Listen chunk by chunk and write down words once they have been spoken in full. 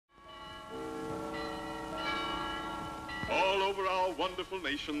All over our wonderful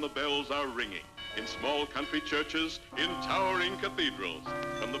nation, the bells are ringing. In small country churches, in towering cathedrals,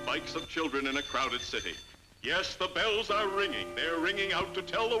 from the bikes of children in a crowded city. Yes, the bells are ringing. They're ringing out to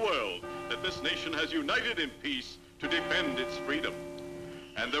tell the world that this nation has united in peace to defend its freedom.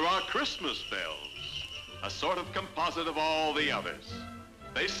 And there are Christmas bells, a sort of composite of all the others.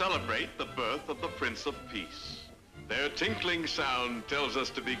 They celebrate the birth of the Prince of Peace. Their tinkling sound tells us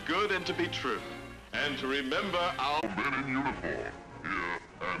to be good and to be true, and to remember our men in uniform here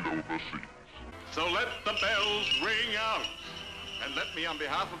and overseas. So let the bells ring out. And let me, on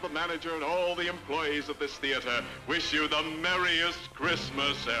behalf of the manager and all the employees of this theater, wish you the merriest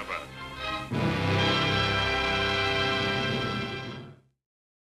Christmas ever.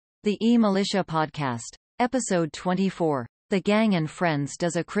 The eMilitia Podcast. Episode 24. The Gang and Friends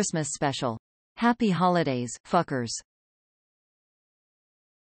does a Christmas special. Happy holidays, fuckers.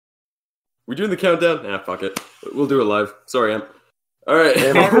 We doing the countdown? Nah, fuck it. We'll do it live. Sorry, Am. Alright.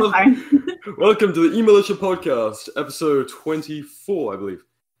 Welcome to the eMilitia Podcast, episode 24, I believe.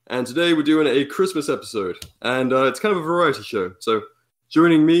 And today we're doing a Christmas episode. And it's kind of a variety show. So,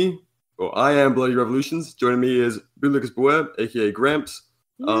 joining me, well, I am Bloody Revolutions. Joining me is Lucas Boer, aka Gramps,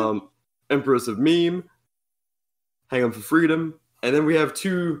 Empress of Meme, Hang On For Freedom. And then we have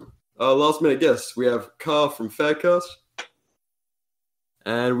two last minute guests. We have Carr from Faircast.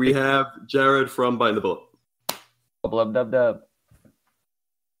 And we have Jared from Biting the Bullet. Blub dub dub.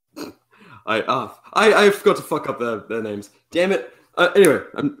 I forgot to fuck up their names. Damn it. Anyway,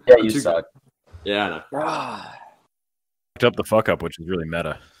 You suck. Yeah, I know. Fucked up the fuck up, which is really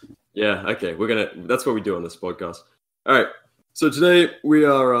meta. Yeah, okay. That's what we do on this podcast. All right. So today we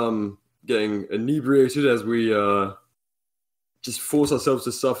are getting inebriated as we just force ourselves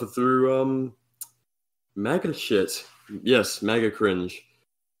to suffer through MAGA shit. Yes, MAGA cringe.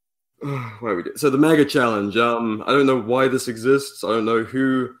 Why we do? So the MAGA challenge. I don't know why this exists. I don't know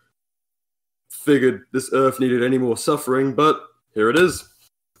who figured this earth needed any more suffering, but here it is.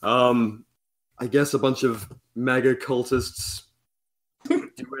 I guess a bunch of MAGA cultists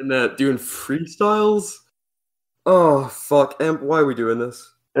doing freestyles. Oh fuck, Amp, why are we doing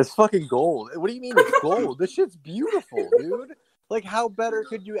this? It's fucking gold. What do you mean it's gold? This shit's beautiful, dude. Like, how better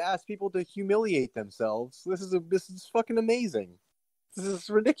could you ask people to humiliate themselves? This is fucking amazing. This is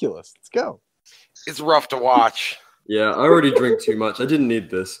ridiculous. Let's go. It's rough to watch. Yeah, I already drink too much. I didn't need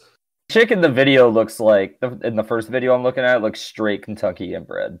this. Chick in the video looks like, in the first video I'm looking at, looks straight Kentucky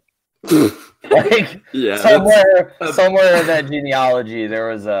inbred. Like, yeah, somewhere in that genealogy, there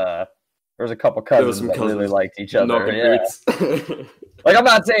was a couple cousins that really liked each other. Yeah. Like, I'm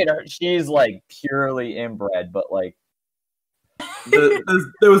not saying she's like purely inbred, but like there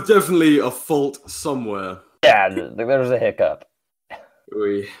was definitely a fault somewhere. Yeah, there was a hiccup.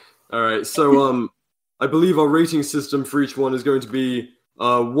 All right, so I believe our rating system for each one is going to be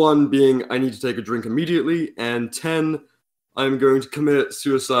 1 being I need to take a drink immediately, and 10 I'm going to commit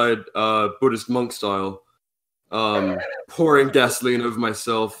suicide Buddhist monk style, pouring gasoline over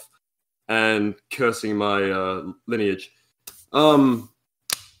myself and cursing my lineage.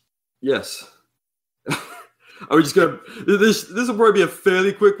 Yes. Are we just gonna? This will probably be a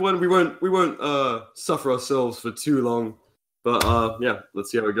fairly quick one. We won't suffer ourselves for too long, but yeah,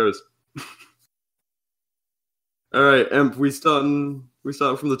 let's see how it goes. All right, Emp, we starting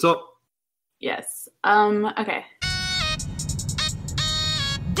from the top. Yes. Okay.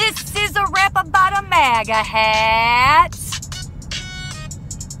 This is a rap about a MAGA hat.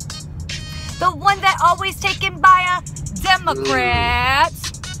 The one that always taken by a Democrat.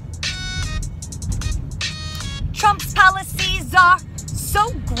 Trump's policies are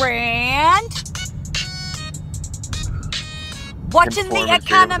so grand. Watching the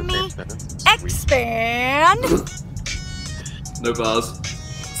economy expand. No bars.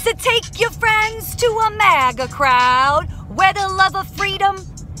 So take your friends to a MAGA crowd where the love of freedom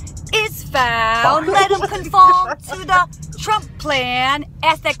is found. Let them conform to the Trump plan.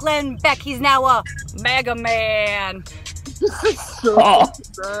 Ask that Glenn Beck, he's now a MAGA man.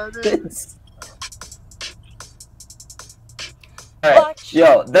 Alright,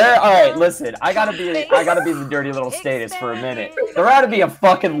 alright, listen, I gotta be the dirty little statist for a minute. There ought to be a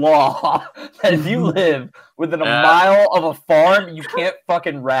fucking law that if you live within a mile of a farm, you can't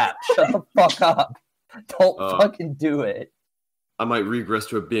fucking rap. Shut the fuck up. Don't fucking do it. I might regress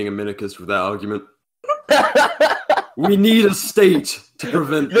to being a minicist with that argument. We need a state to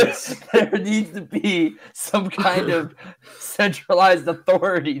prevent this. There needs to be some kind of centralized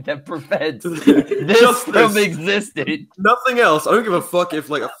authority that prevents this from existing. Nothing else. I don't give a fuck if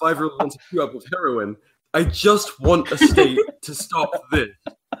like a 5-year-old wants to queue up with heroin. I just want a state to stop this.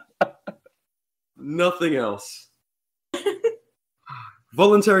 Nothing else.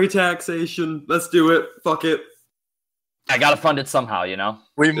 voluntary taxation. Let's do it. Fuck it. I gotta fund it somehow, you know?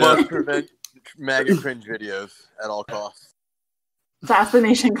 We must prevent MAGA cringe videos at all costs.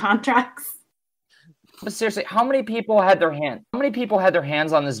 Assassination contracts. But seriously, how many people had their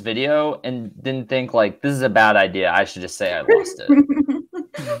hands on this video and didn't think like this is a bad idea? I should just say I lost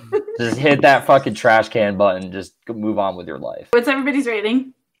it. Just hit that fucking trash can button. Just move on with your life. What's everybody's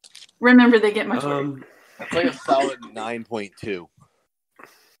rating? Remember, they get much worse. It's like a solid 9.2.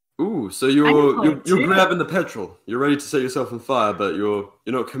 Ooh, so you're grabbing the petrol. You're ready to set yourself on fire, but you're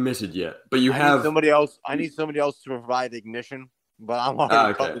not committed yet. But you have somebody else. I need somebody else to provide ignition. But I'm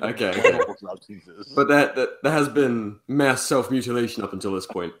already okay. But that has been mass self-mutilation up until this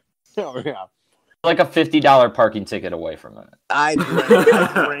point. Oh yeah, like a $50 parking ticket away from it. I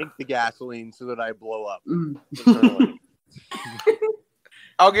drank the gasoline so that I blow up.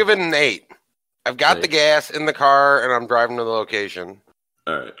 I'll give it an 8. I've got the gas in the car and I'm driving to the location.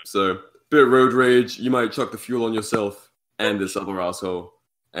 All right, so bit of road rage. You might chuck the fuel on yourself and this other asshole,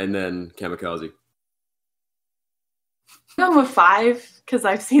 and then kamikaze. I'm a 5 because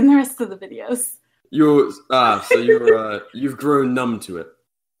I've seen the rest of the videos. You've grown numb to it.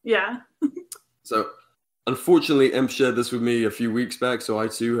 Yeah. So, unfortunately, Emp shared this with me a few weeks back, so I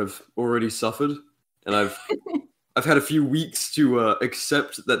too have already suffered, and I've had a few weeks to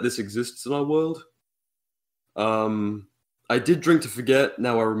accept that this exists in our world. I did drink to forget.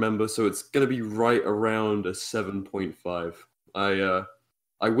 Now I remember, so it's gonna be right around a 7.5. I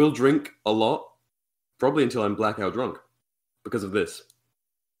will drink a lot, probably until I'm blackout drunk. Because of this.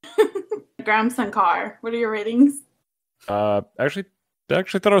 Grams and Car, what are your ratings? Actually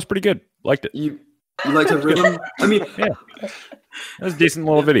thought it was pretty good. Liked it. You liked the rhythm? I mean, yeah. That was a decent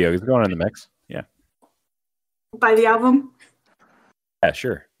little video. He's going in the mix. Yeah. Buy the album? Yeah,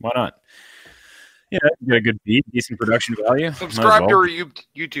 sure. Why not? Yeah, get a good beat, decent production value. Subscribe to our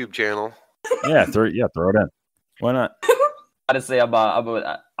YouTube channel. Yeah, throw it in. Why not? I gotta say, I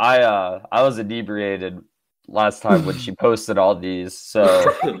was inebriated last time when she posted all these,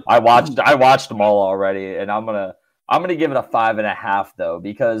 so I watched them all already, and I'm gonna give it a 5.5 though,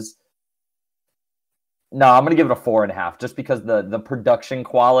 because I'm gonna give it a 4.5 just because the production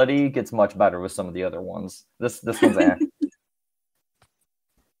quality gets much better with some of the other ones. This one's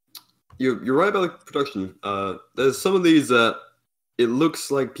You're right about the production. There's some of these that it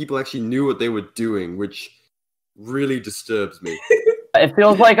looks like people actually knew what they were doing, which really disturbs me. It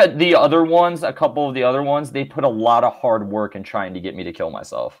feels like a couple of the other ones, they put a lot of hard work in trying to get me to kill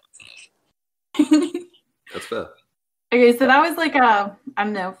myself. That's fair. Okay, so that was like a, I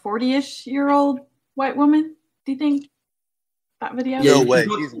don't know, 40-ish-year-old white woman, do you think? That video? No way.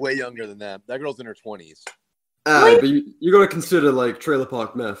 She's way younger than that. That girl's in her 20s. But you gotta consider, like, trailer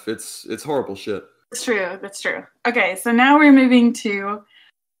park meth. It's horrible shit. That's true. Okay, so now we're moving to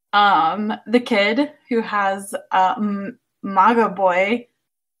the kid who has MAGA boy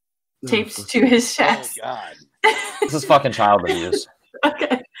taped to his chest. Oh, God. This is fucking child abuse.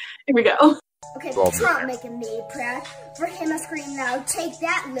 Okay, here we go. Okay, Trump making me proud. For him I scream now, take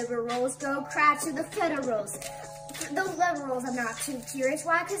that liberals, go cry to the federals. Those liberals I'm not too curious.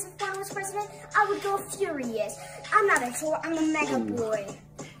 Why? Because if one was president, I would go furious. I'm not a troll, I'm a mega boy.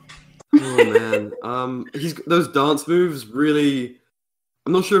 Oh man. Those dance moves really,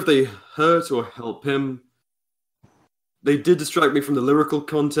 I'm not sure if they hurt or help him. They did distract me from the lyrical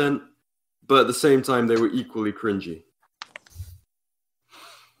content, but at the same time, they were equally cringy.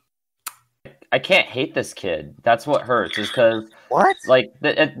 I can't hate this kid. That's what hurts. Is because what? Like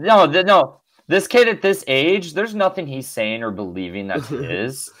no. This kid at this age, there's nothing he's saying or believing that's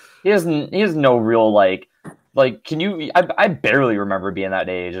his. He has no real like. Can you? I barely remember being that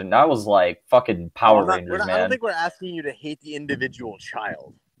age, and that was like fucking Power Rangers, man. I don't think we're asking you to hate the individual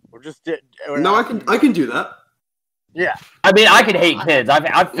child. No, I can do that. Yeah. I mean, I can hate kids.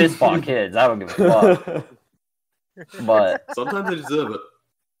 I've fist fought kids. I don't give a fuck. But sometimes they deserve it.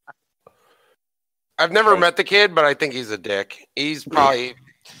 I've never met the kid, but I think he's a dick. He's a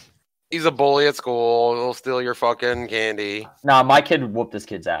bully at school. He'll steal your fucking candy. Nah, my kid would whoop this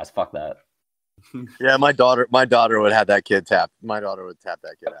kid's ass. Fuck that. Yeah, my daughter would have that kid tap. My daughter would tap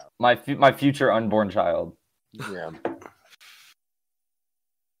that kid out. My future unborn child. Yeah.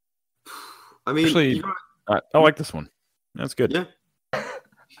 I mean, actually, I like this one. That's good. Yeah.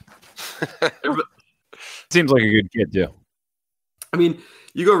 Seems like a good kid too. I mean,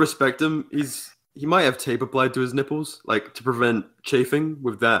 you gotta respect him. He might have tape applied to his nipples, like to prevent chafing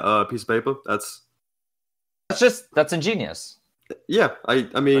with that piece of paper. That's ingenious. Yeah,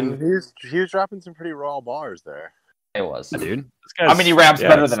 I mean, he was dropping some pretty raw bars there. It was, dude. He raps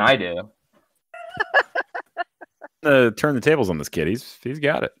better than I do. turn the tables on this kid. He's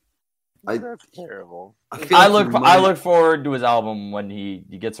got it. That's terrible. I look forward to his album when he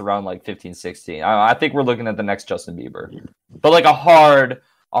gets around like 15, 16. I think we're looking at the next Justin Bieber, but like a hard,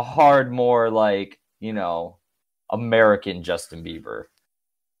 more like, you know, American Justin Bieber.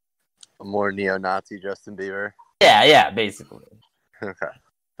 A more neo-Nazi Justin Bieber. Yeah, basically. Okay.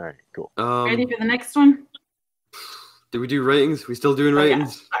 All right, cool. Ready for the next one? Do we do ratings? We still doing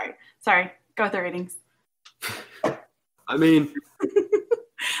ratings? Yeah. Sorry. Go with the ratings. I mean,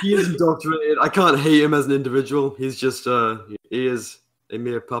 he is indoctrinated. I can't hate him as an individual. He's just he is a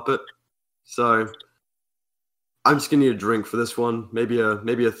mere puppet. So I'm just gonna need a drink for this one. Maybe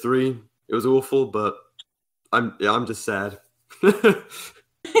a 3. It was awful, but I'm just sad.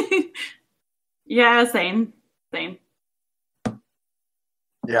 Yeah, same.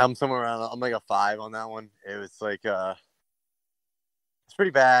 Yeah, I'm somewhere around. I'm like a 5 on that one. It was like it's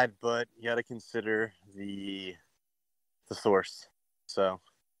pretty bad, but you got to consider the source. So,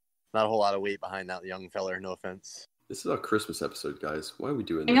 not a whole lot of weight behind that young feller. No offense. This is our Christmas episode, guys. Why are we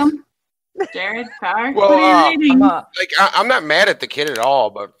doing this? Jared, Power. Well, what are you rating? I'm not mad at the kid at all,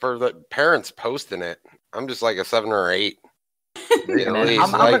 but for the parents posting it, I'm just like a 7 or 8. At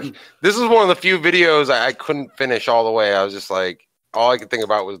least. This is one of the few videos I couldn't finish all the way. I was just like, all I could think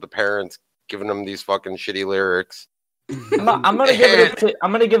about was the parents giving them these fucking shitty lyrics. I'm gonna give it a 2.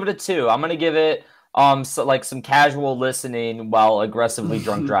 I'm gonna give it like some casual listening while aggressively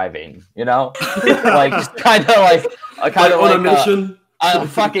drunk driving. You know, like kind of like on a mission. A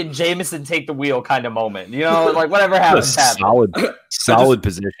fucking Jameson take the wheel kind of moment. You know, like whatever happens. Solid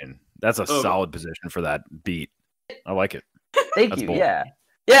position. That's a solid position for that beat. I like it. Thank you. Bold.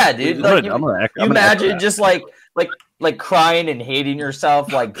 Yeah, dude. Like, you imagine just like crying and hating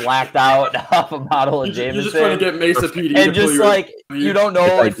yourself, like blacked out off a bottle of Jameson. You're just trying to get Mesa PD, and just like you don't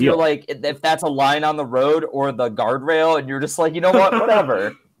know if you're like if that's a line on the road or the guardrail, and you're just like, you know what,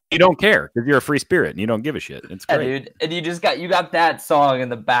 whatever. You don't care because you're a free spirit and you don't give a shit. It's great, dude. And you got that song in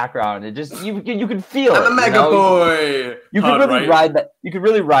the background. It just you can feel it. I'm a mega boy. You could really ride that. You could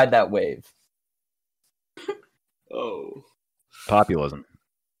really ride that wave. Oh, populism.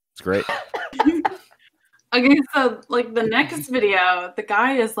 It's great. Okay, so like the next video, the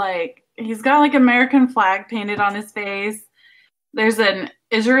guy is like, he's got like American flag painted on his face. There's an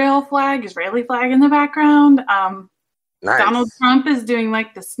Israeli flag in the background. Nice. Donald Trump is doing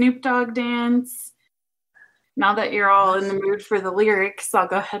like the Snoop Dogg dance. Now that you're all in the mood for the lyrics, I'll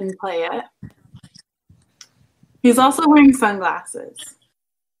go ahead and play it. He's also wearing sunglasses.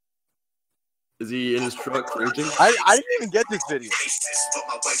 Is he in his truck drinking? I didn't even get this video. But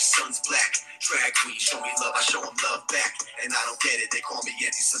my wife's son's black. Drag queen, show me love, I show him love back. And I don't get it, they call me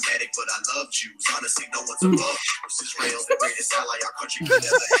anti-Semitic, but I love Jews. Honestly, no one's above Jews. Israel's the greatest ally our country could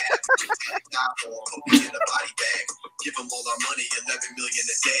ever have. Die for him, put me in a body bag. Give them all our money, 11 million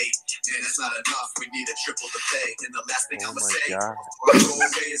a day. Man, that's not enough, we need a triple to pay. And the last thing I'ma say, what I go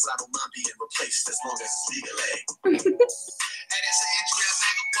away is I don't mind being replaced as long as it's legal.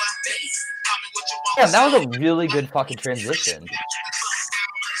 Yeah, that was a really good fucking transition.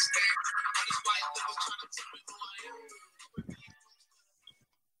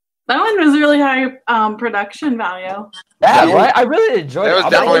 That one was really high production value. Yeah, right? I really enjoyed it. That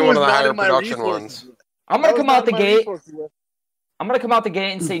was definitely one of the higher production ones. I'm gonna come out the gate. I'm gonna come out the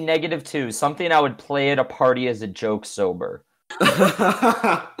gate and say -2. Something I would play at a party as a joke sober.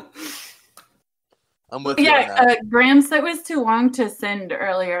 I'm with you on that. Graham said it was too long to send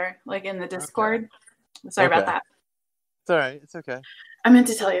earlier, like in the Discord. Okay. Sorry about that. It's all right. It's okay. I meant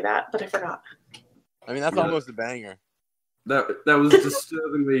to tell you that, but I forgot. I mean, that's almost a banger. That was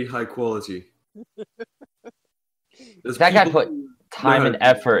disturbingly high quality. That guy put time and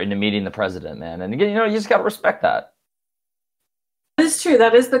effort into meeting the president, man, and you just got to respect that. That is true.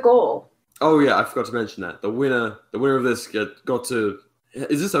 That is the goal. Oh yeah, I forgot to mention that the winner of this got to.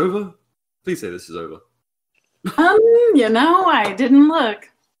 Is this over? Please say this is over. I didn't look.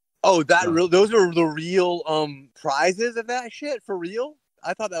 Oh, those are the real prizes of that shit for real?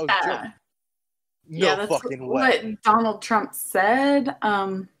 I thought that was a joke. No that's fucking way. What Donald Trump said.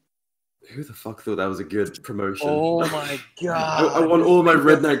 Who the fuck thought that was a good promotion? Oh my god! I want all my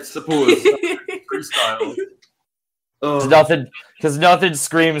redneck supporters freestyle. Because nothing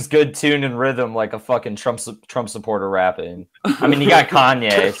screams good tune and rhythm like a fucking Trump supporter rapping. I mean, you got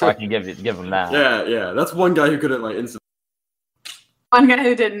Kanye, so I can give him that. Yeah. That's one guy who couldn't like instantly. One guy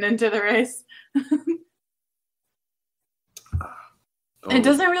who didn't enter the race. It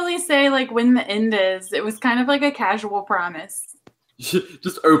doesn't really say like when the end is. It was kind of like a casual promise.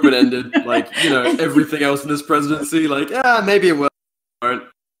 Just open-ended, like everything else in this presidency. Like, maybe it will.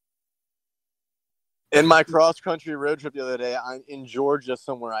 In my cross-country road trip the other day, I'm in Georgia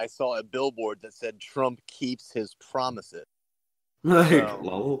somewhere. I saw a billboard that said Trump keeps his promises. Like,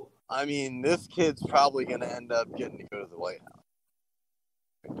 lol. I mean, this kid's probably going to end up getting to go to the White House.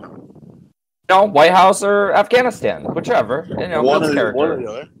 No, White House or Afghanistan, whichever. You know, one builds or character. the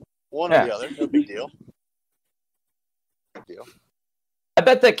other. One or the other. No big deal. Big deal. I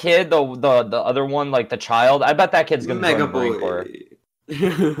bet the kid, the other one, like the child, I bet that kid's gonna Mega join the Marine boy. Corps.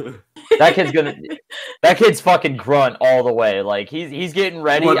 That kid's fucking grunt all the way. Like he's getting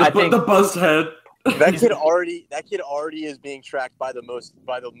ready. What, I think the buzzed head. That kid already is being tracked by the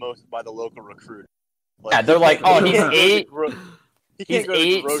local recruiter. Like, yeah, they're like, oh, he's 8. He's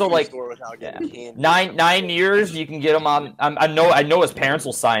 8, so like candy. 9 years, you can get him on. I know his parents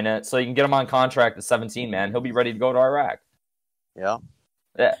will sign it, so you can get him on contract at 17. Man, he'll be ready to go to Iraq. Yeah.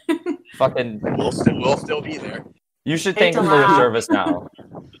 Yeah, fucking. We'll still be there. You should thank him for his service now.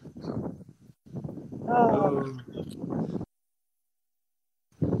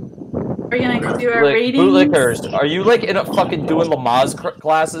 We're gonna do our ratings. Bootlickers, are you like in a fucking doing Lamaze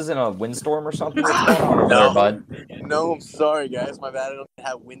classes in a windstorm or something? What's going on over there, bud? No, I'm sorry, guys. My bad. I don't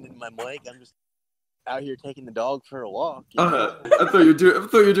have wind in my mic. I'm just out here taking the dog for a walk. I thought you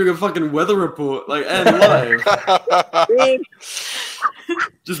were doing a fucking weather report, like and live.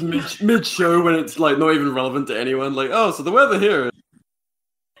 Just mid show when it's like not even relevant to anyone. Like, oh, so the weather here.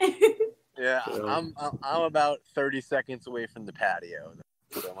 Yeah, I'm about 30 seconds away from the patio.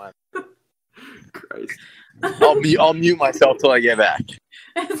 So Christ. I'll mute myself till I get back.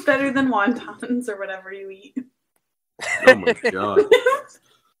 It's better than wontons or whatever you eat. Oh my god.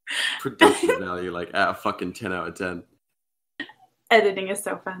 Production value, like at a fucking 10 out of 10. Editing is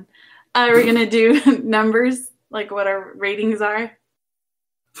so fun. We're gonna do numbers, like what our ratings are.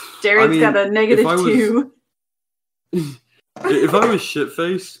 Jared's got a -2. If I was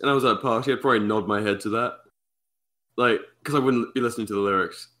shit-faced and I was at a party, I'd probably nod my head to that. Like, because I wouldn't be listening to the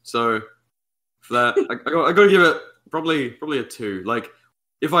lyrics. So, for that, I gotta give it probably a 2. Like,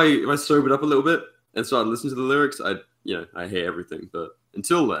 if I sobered up a little bit and started listening to the lyrics, I hate everything. But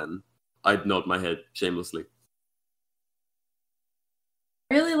until then, I'd nod my head shamelessly.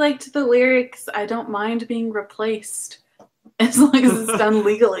 I really liked the lyrics. I don't mind being replaced as long as it's done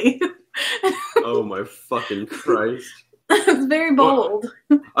legally. Oh my fucking Christ. It's very bold.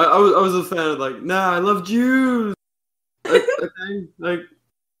 I was a fan of like, nah, I love Jews. Okay, like,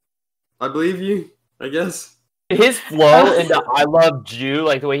 I believe you, I guess. His flow into I love Jew,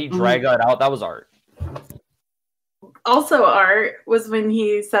 like the way he dragged that out, that was art. Also art was when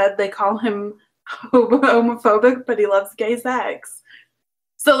he said they call him homophobic, but he loves gay sex.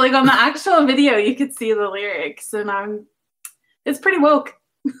 So like on the actual video, you could see the lyrics, and it's pretty woke.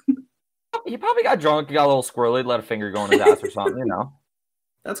 He probably got drunk, got a little squirrely, let a finger go in his ass or something, you know.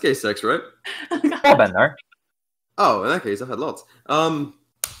 That's gay sex, right? I've been there. Oh, in that case, I've had lots.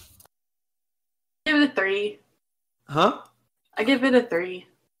 Give it a 3. Huh? I give it a 3.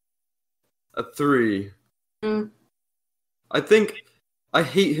 A 3. Mm. I think I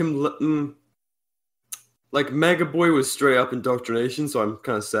hate him. Like, Mega Boy was straight up indoctrination, so I'm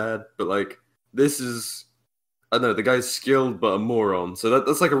kind of sad. But, like, this is... I don't know, the guy's skilled but a moron. So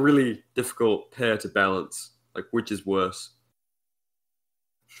that's like a really difficult pair to balance. Like, which is worse?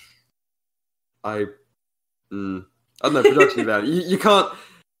 I don't know, production value. You can't...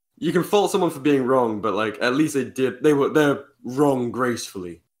 You can fault someone for being wrong, but, like, at least they're wrong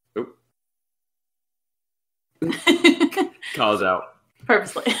gracefully. Oh. Car's out.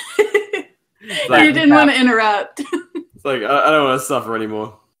 Purposely. Like, you didn't want to interrupt. It's like, I don't want to suffer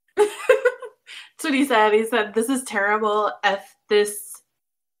anymore. That's what he said. He said, "This is terrible. F this.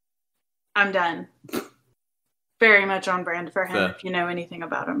 I'm done." Very much on brand for him, fair. if you know anything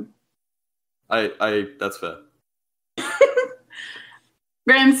about him. That's fair.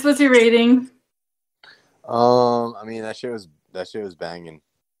 Grimes, what's your rating? I mean, that shit was banging.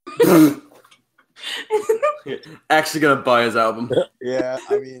 Actually gonna buy his album. Yeah,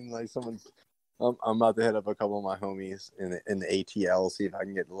 I mean, like I'm about to hit up a couple of my homies in the ATL, see if I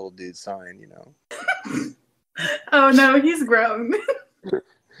can get the little dude signed, you know. Oh no, he's grown.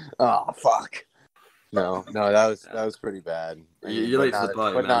 Oh fuck. No, that was pretty bad. You're late to the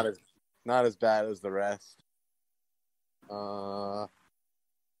party, but man. not as bad as the rest.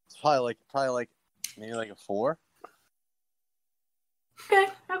 It's probably like maybe like a 4.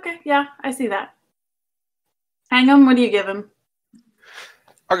 Okay, yeah, I see that. Hang him, what do you give him?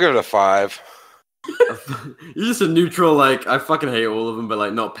 I'll give it a 5. You're just a neutral, like, I fucking hate all of them, but,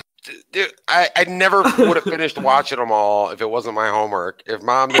 like, not... Dude, I never would have finished watching them all if it wasn't my homework. If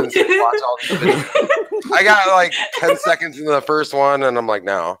mom didn't say watch all these videos. I got, like, 10 seconds into the first one, and I'm like,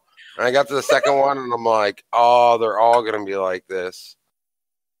 no. All And I got to the second one, and I'm like, oh, they're all gonna be like this.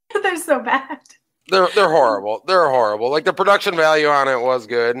 They're so bad. They're horrible. They're horrible. Like the production value on it was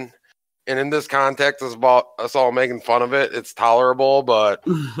good, and in this context, it's about us all making fun of it. It's tolerable, but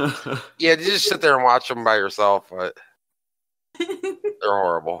yeah, you just sit there and watch them by yourself. But they're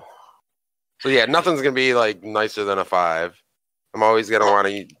horrible. So yeah, nothing's gonna be like nicer than a 5. I'm always gonna want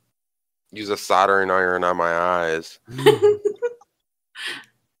to use a soldering iron on my eyes.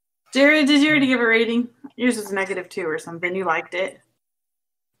 Jared, did you already give a rating? Yours was -2 or something. You liked it.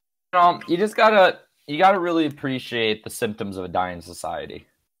 You just gotta really appreciate the symptoms of a dying society.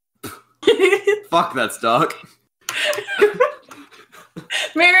 Fuck, that's dark.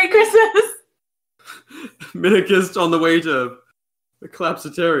 Merry Christmas. Minarchist on the way to the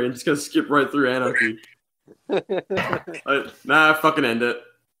collapsitarian, just gonna skip right through anarchy. Nah, fucking end it.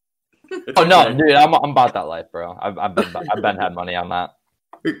 It's no, dude, I'm about that life, bro. I've been had money on that.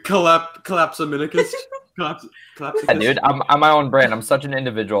 Collapse a minarchist. Collapse. Yeah, dude, I'm my own brand. I'm such an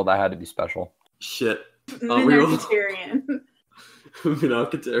individual that I had to be special. Shit. Minarchitarian.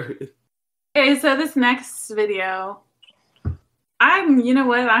 Minarchitarian. Okay, so this next video, you know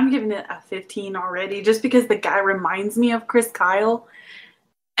what? I'm giving it a 15 already, just because the guy reminds me of Chris Kyle,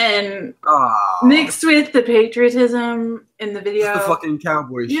 and mixed with the patriotism in the video, it's the fucking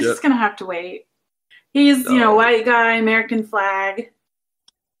cowboy shit. You're just gonna have to wait. He's white guy, American flag.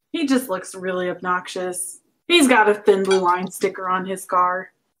 He just looks really obnoxious. He's got a thin blue line sticker on his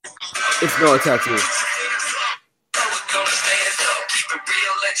car. It's not a tattoo.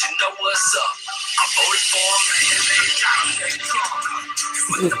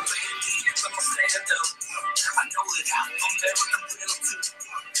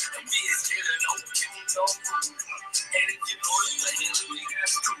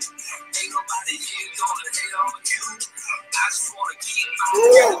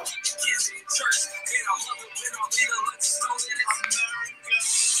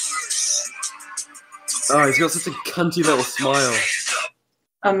 Oh, he's got such a cunty little smile.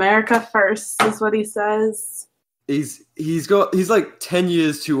 America first is what he says. He's like 10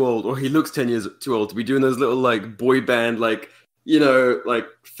 years too old, or he looks 10 years too old to be doing those little like boy band like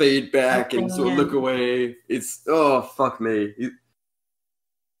fade back and sort of look away. It's fuck me. He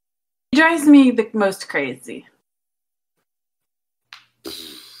drives me the most crazy.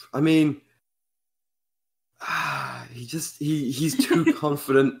 I mean, he's too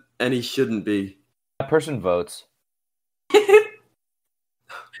confident, and he shouldn't be. That person votes.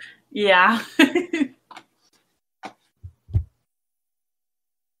 Yeah.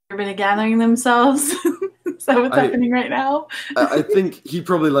 Everybody gathering themselves. Is that what's happening right now? I think he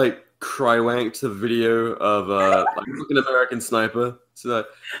probably like cry-wanked the video of like fucking American Sniper. So like,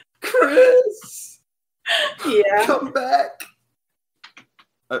 Chris, yeah, come back.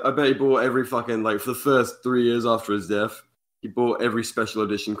 I bet he bought every fucking like for the first 3 years after his death. He bought every special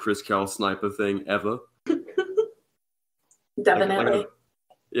edition Chris Kyle Sniper thing ever. Definitely.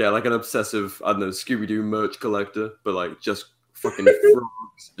 Like an obsessive, I don't know, Scooby-Doo merch collector, but like just fucking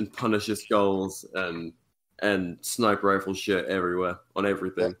frogs and Punisher skulls and sniper rifle shit everywhere on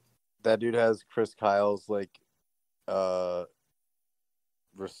everything. That dude has Chris Kyle's like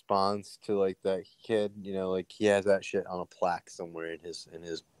response to like that kid, like he has that shit on a plaque somewhere in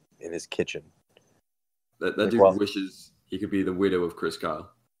his kitchen. That dude wishes he could be the widow of Chris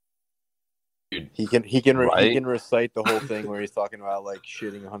Kyle. Dude, he can recite the whole thing where he's talking about like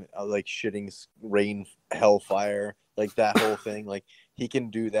shitting rain hellfire, like that whole thing. Like he can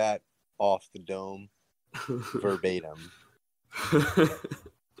do that off the dome, verbatim.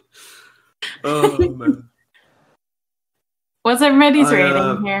 Oh man. What's everybody's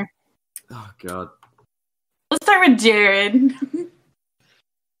rating here? Oh god. Let's start with Jared.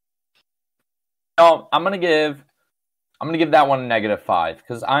 No, I'm gonna give that one a -5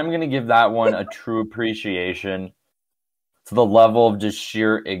 because I'm gonna give that one a true appreciation to the level of just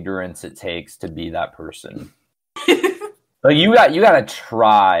sheer ignorance it takes to be that person. Like you gotta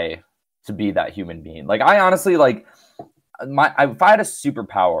try to be that human being. Like I honestly like if I had a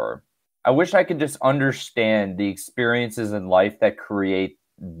superpower, I wish I could just understand the experiences in life that create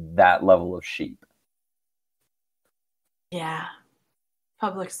that level of sheep. Yeah.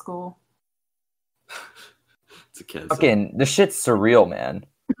 Public school. It's a cancer. Fucking, this shit's surreal, man.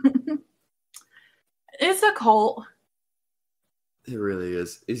 It's a cult. It really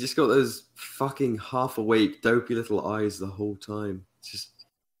is. He's just got those fucking half-awake, dopey little eyes the whole time. It's just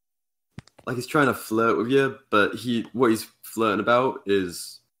like he's trying to flirt with you, but what he's flirting about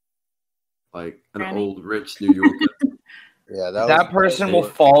is like an old rich New Yorker. Yeah, that person will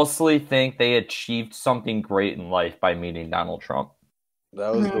falsely think they achieved something great in life by meeting Donald Trump.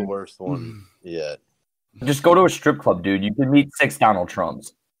 That was the worst one yet. Just go to a strip club, dude. You can meet 6 Donald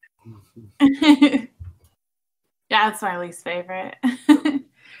Trumps. Yeah, it's my least favorite.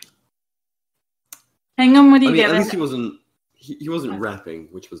 Hingham, what do you get? At least he wasn't rapping,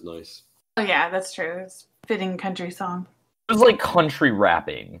 which was nice. Oh yeah, that's true. It's a fitting country song. It was like country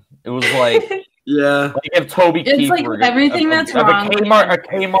rapping. It was like yeah, like if Toby It's Keith like were everything that's wrong. A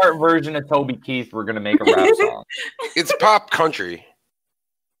Kmart version of Toby Keith were gonna make a rap song. It's pop country.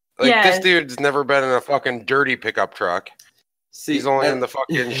 Like Yeah. this dude's never been in a fucking dirty pickup truck. He's only in the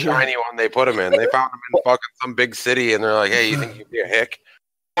fucking shiny one they put him in. They found him in fucking some big city, and they're like, "Hey, you think you'd be a hick?"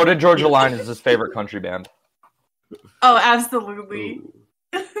 Go to Georgia Line is his favorite country band. Oh, absolutely.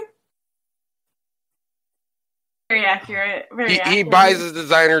 Very accurate. Very accurate. He buys his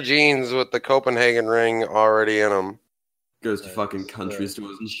designer jeans with the Copenhagen ring already in them. Goes to fucking country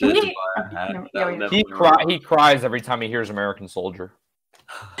stores and shit to buy a hat. That'll never He work. he cries every time he hears American Soldier.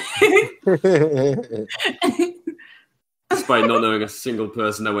 Despite not knowing a single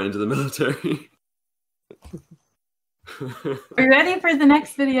person that went into the military. Are you ready for the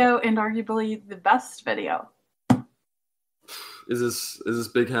next video and arguably the best video? Is this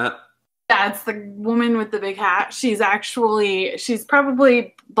big hat? Yeah, it's the woman with the big hat. She's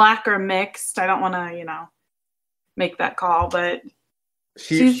probably black or mixed. I don't want to, make that call, but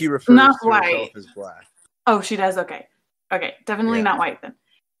She refers not to herself white. as black. Oh, she does. Okay, definitely Yeah. not white then.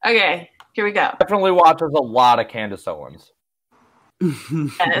 Okay, here we go. Definitely watches a lot of Candace Owens.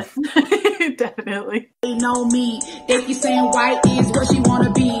 Yes, definitely. They know me. They keep saying white is what she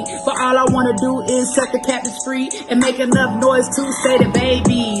wanna be, but all I wanna do is set the captives free and make enough noise to say the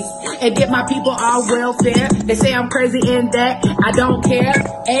babies and get my people all welfare. They say I'm crazy in that I don't care.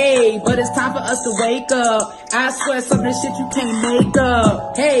 Hey, but it's time for us to wake up. I swear some of this shit you can't make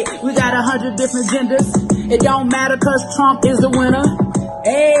up. Hey, we got 100 different genders. It don't matter 'cause Trump is the winner.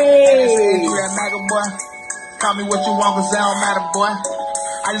 Hey, MAGA boy. Call me what you want, 'cause that don't matter, boy.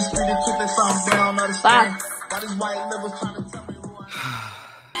 I just speak the truth, that's something they don't understand. Why these white liberals trying to tell me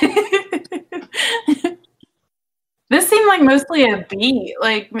This seemed like mostly a beat,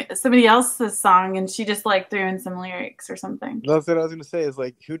 like somebody else's song, and she just like threw in some lyrics or something. That's what I was gonna say. Is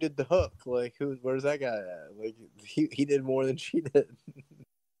like, who did the hook? Like, where's that guy at? Like, he did more than she did.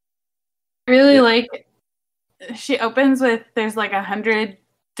 I really like. She opens with, "There's like 100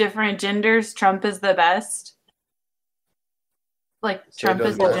 different genders. Trump is the best." Like So Trump it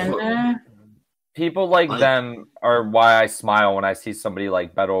is does the that. gender. People like them are why I smile when I see somebody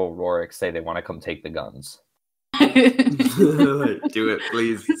like Beto O'Rourke say they want to come take the guns. Like, do it,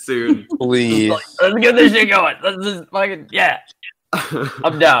 please, soon. Please. Let's get this shit going. Let's just fucking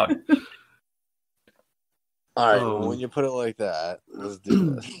I'm down. All right. Well, when you put it like that, let's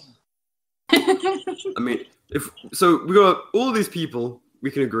do this. I mean, so we got all these people, we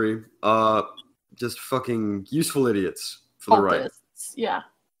can agree, are just fucking useful idiots for the right. Cultists, yeah.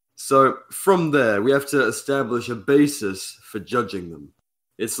 So from there, we have to establish a basis for judging them.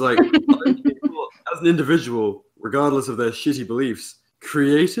 It's like, are these people, as an individual, regardless of their shitty beliefs,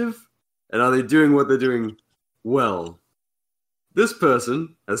 creative? And are they doing what they're doing well? This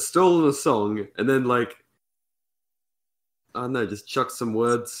person has stolen a song and then, like, I don't know, just chucked some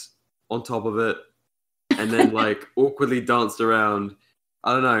words on top of it and then, like, awkwardly danced around.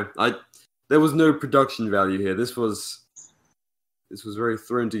 I don't know. There was no production value here. This was very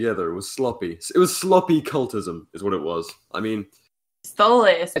thrown together. It was sloppy. It was sloppy cultism, is what it was. I mean, stole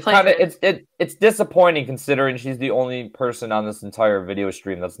it. It's kind of it's disappointing considering she's the only person on this entire video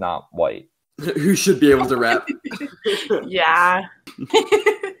stream that's not white. Who should be able to rap? Yeah.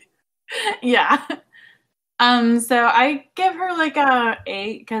 Yeah. So I give her like a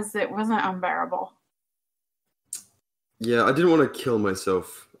 8 because it wasn't unbearable. Yeah, I didn't want to kill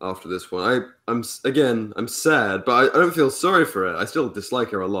myself after this one. I'm sad, but I don't feel sorry for it. I still dislike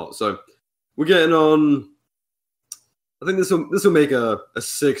her a lot. So we're getting on. I think this will make a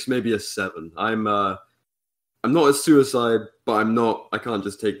 6, maybe a 7. I'm not a suicide, but I can't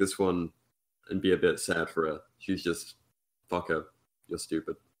just take this one and be a bit sad for her. She's just, fuck her. You're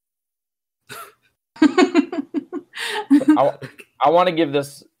stupid. I want to give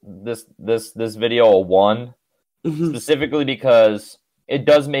this video a 1, specifically because it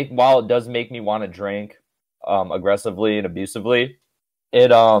does make me want to drink aggressively and abusively. It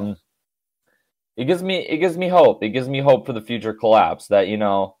gives me hope. It gives me hope for the future collapse that,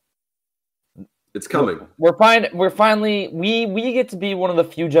 it's coming. We get to be one of the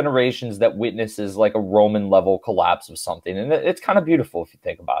few generations that witnesses like a Roman level collapse of something, and it's kind of beautiful if you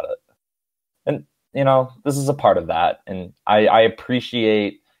think about it. And this is a part of that, and I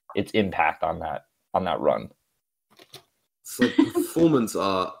appreciate its impact on that run. It's like performance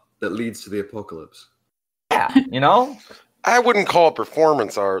art that leads to the apocalypse. Yeah, you know? I wouldn't call it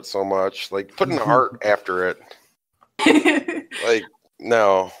performance art so much. Like putting art after it. Like,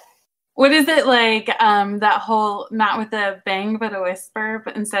 no. What is it like? That whole not with a bang but a whisper,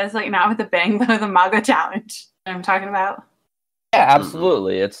 but instead it's like not with a bang but with a MAGA challenge. You know what I'm talking about? Yeah,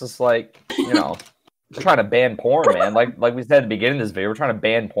 absolutely. It's just like, you know, we're trying to ban porn, man. Like we said at the beginning of this video, we're trying to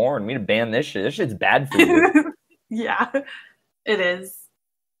ban porn. We need to ban this shit. This shit's bad for you. Yeah, it is.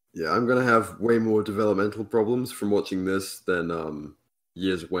 Yeah, I'm gonna have way more developmental problems from watching this than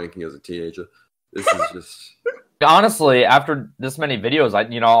years of wanking as a teenager. This is just honestly, after this many videos,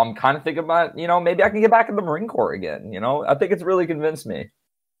 I'm kind of thinking about, maybe I can get back in the Marine Corps again. I think it's really convinced me.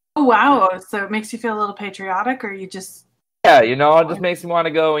 Oh wow! So it makes you feel a little patriotic, or you just it just makes me want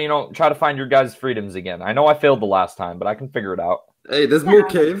to go, try to find your guys' freedoms again. I know I failed the last time, but I can figure it out. Hey, there's more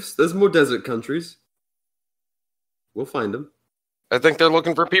caves. There's more desert countries. We'll find them. I think they're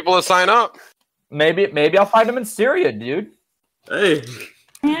looking for people to sign up. Maybe I'll find them in Syria, dude. Hey.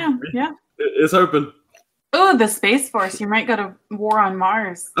 Yeah. It's open. Oh, the Space Force. You might go to war on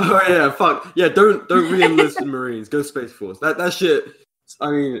Mars. Oh yeah, fuck. Yeah, don't re-enlist in Marines. Go Space Force. That shit.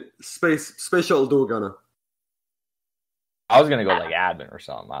 I mean, space shuttle door gunner. I was gonna go like admin or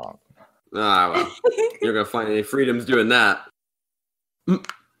something. I don't. Ah, well, you're gonna find any freedoms doing that.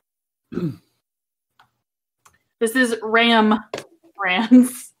 This is Ram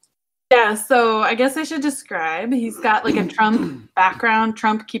Brands. Yeah, so I guess I should describe. He's got like a Trump background.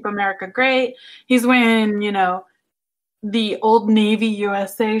 Trump, keep America great. He's wearing, the Old Navy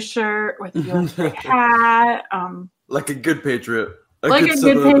USA shirt with the USA hat. Like a good patriot. Like a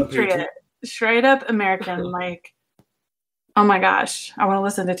good patriot. Straight up American. Like, oh my gosh. I want to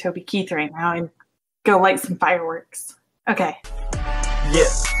listen to Toby Keith right now and go light some fireworks. Okay. Yeah.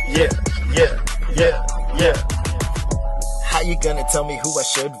 How you gonna tell me who I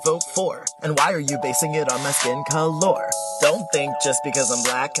should vote for? And why are you basing it on my skin color? Don't think just because I'm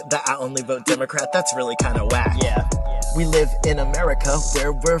black that I only vote Democrat. That's really kind of whack. Yeah. We live in America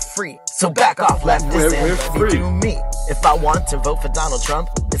where we're free. So back off, leftists, and let me do me. If I want to vote for Donald Trump,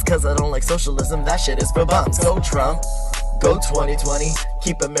 it's cause I don't like socialism. That shit is for bums. Go Trump. Go 2020.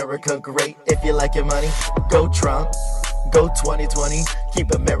 Keep America great. If you like your money, go Trump. Go 2020.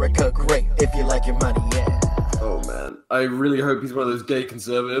 Keep America great. If you like your money, yeah. Oh man, I really hope he's one of those gay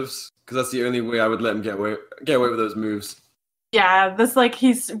conservatives, because that's the only way I would let him get away with those moves. Yeah, this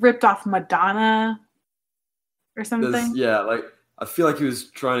he's ripped off Madonna or something. I feel like he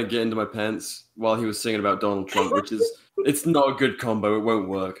was trying to get into my pants while he was singing about Donald Trump, which is it's not a good combo. It won't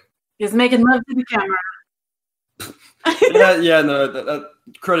work. He's making love to the camera. That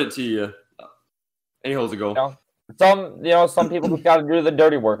credit to you. And he holds a goal. Some people just got to do the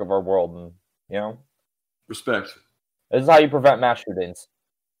dirty work of our world, and respect. This is how you prevent mass shootings.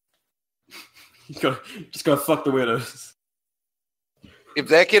 Just gotta fuck the widows. If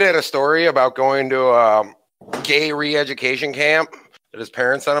that kid had a story about going to a gay re-education camp that his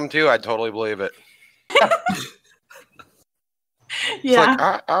parents sent him to, I'd totally believe it. Yeah. It's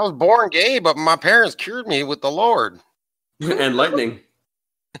like, I was born gay, but my parents cured me with the Lord. And lightning.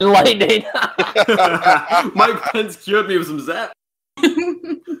 Lightning. Mike Pence cured me with some zap.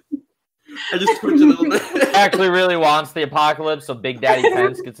 I just twitched a little bit. Actually really wants the apocalypse, so Big Daddy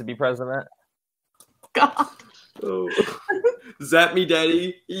Pence gets to be president. God. Oh. Zap me,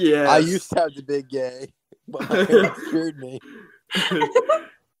 daddy. Yes. I used to have the big gay, but my parents cured me.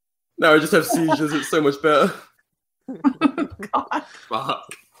 Now I just have seizures. It's so much better. God.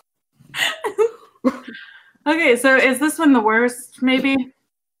 Fuck. Okay, so is this one the worst, maybe?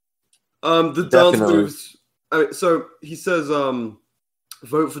 The dance moves. So he says,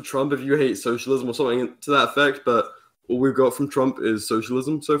 vote for Trump if you hate socialism or something to that effect, but all we've got from Trump is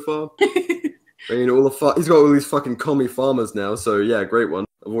socialism so far. I mean, he's got all these fucking commie farmers now, so yeah, great one.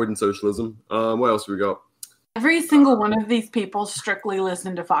 Avoiding socialism. What else we got? Every single one of these people strictly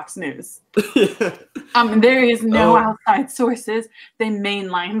listen to Fox News. There is no outside sources. They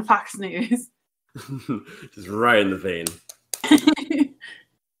mainline Fox News. Just right in the vein.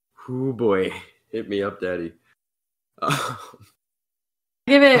 Ooh boy, hit me up, daddy.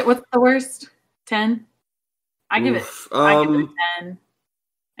 Give it, what's the worst? 10? I give it 10.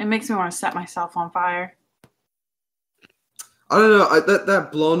 It makes me want to set myself on fire. I don't know.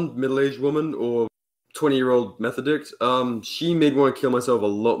 That blonde middle-aged woman or 20-year-old meth addict, she made me want to kill myself a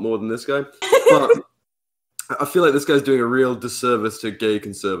lot more than this guy. But I feel like this guy's doing a real disservice to gay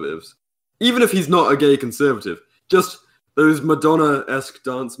conservatives. Even if he's not a gay conservative. Just those Madonna-esque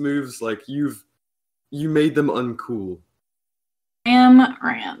dance moves, you made them uncool.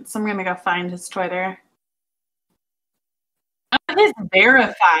 Rants. I'm gonna go find his Twitter. He's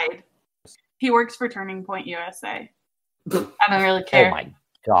verified. He works for Turning Point USA. I don't really care. Oh my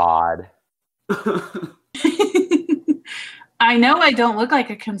god. I know I don't look like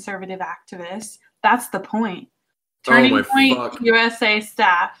a conservative activist. That's the point. Turning Point USA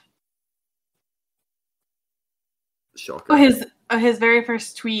staff. Shocker. His very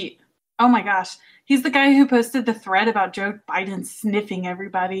first tweet. Oh my gosh. He's the guy who posted the thread about Joe Biden sniffing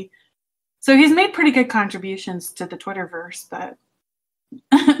everybody. So he's made pretty good contributions to the Twitterverse, but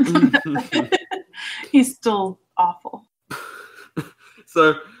he's still awful.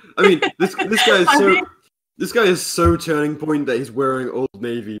 So, I mean, this guy is so Turning Point that he's wearing Old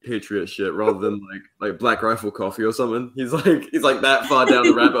Navy Patriot shit rather than like Black Rifle coffee or something. He's like that far down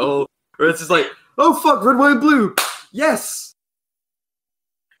the rabbit hole where it's just like, oh fuck, red, white, and blue. Yes.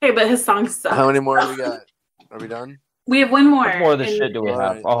 Hey, but his songs suck. How many more have we got? Are we done? We have one more. What more of this shit do we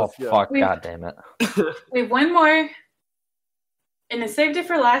have? Right, Oh fuck! God damn it! We have one more, and I saved it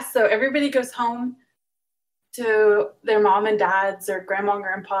for last. So everybody goes home to their mom and dad's or grandma and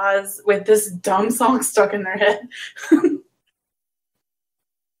grandpa's with this dumb song stuck in their head.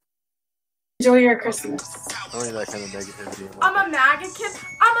 Enjoy your Christmas. I don't need that kind of negativity. I'm a MAGA kid.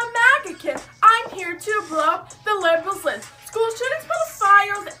 I'm a MAGA kid. I'm here to blow up the liberals' list. School shootings,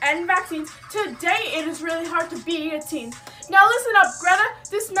 pedophiles, and vaccines. Today it is really hard to be a teen. Now listen up, Greta.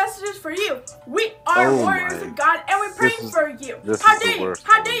 This message is for you. We are warriors of God, and we're praying for you. How dare you?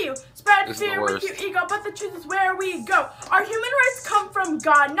 How dare you? Spread fear with your ego, but the truth is where we go. Our human rights come from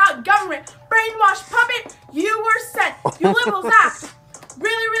God, not government. Brainwashed puppet, you were sent. You liberals act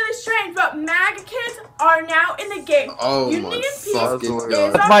really, really strange, but MAGA kids are now in the game. Oh Unity and peace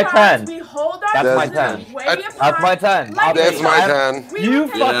That's my 10. That's my 10. That's my 10. That's my 10. You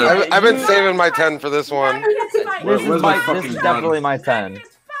fucking. I've been saving my 10 for this one. This is definitely my 10.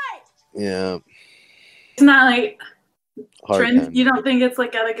 Yeah. It's not like Hard trend. 10. You don't think it's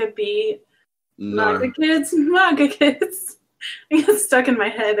like got a good beat? No. MAGA kids, MAGA kids. I get stuck in my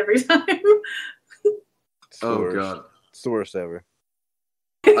head every time. Oh god. It's the worst ever.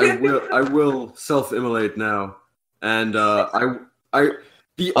 I will self-immolate now, and the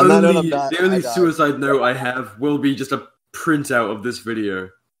only suicide note I have will be just a printout of this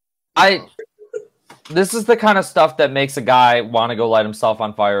video. This is the kind of stuff that makes a guy want to go light himself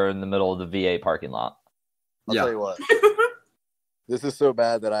on fire in the middle of the VA parking lot. I'll tell you what. This is so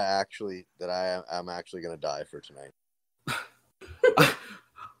bad that I'm actually gonna die for tonight.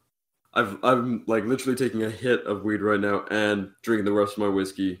 I'm like literally taking a hit of weed right now and drinking the rest of my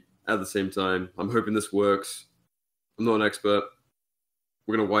whiskey at the same time. I'm hoping this works. I'm not an expert.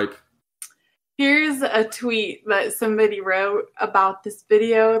 We're gonna wipe. Here's a tweet that somebody wrote about this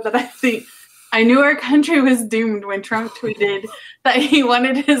video that I knew our country was doomed when Trump tweeted that he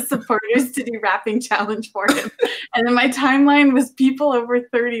wanted his supporters to do rapping challenge for him. And then my timeline was people over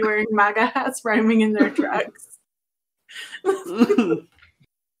 30 wearing MAGA hats rhyming in their trucks.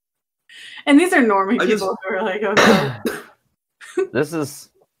 And these are normie people who are like, okay. This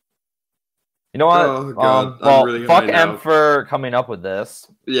is... You know what? Oh, God. Well, really fuck M for coming up with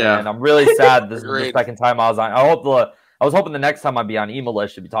this. Yeah. And I'm really sad this is the second time I was on. I was hoping the next time I'd be on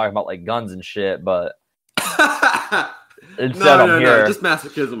eMilitia to be talking about like guns and shit, but instead I'm here. No, just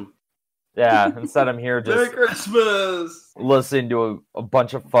masochism. Yeah, instead I'm here just Merry Christmas! Listening to a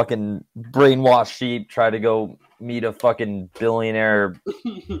bunch of fucking brainwashed sheep try to go meet a fucking billionaire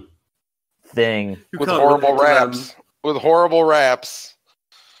thing. With horrible raps. With horrible raps.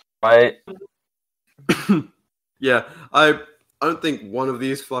 Right? Yeah, I don't think one of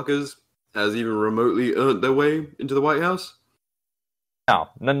these fuckers has even remotely earned their way into the White House. No.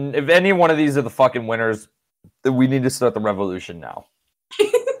 Then if any one of these are the fucking winners, then we need to start the revolution now.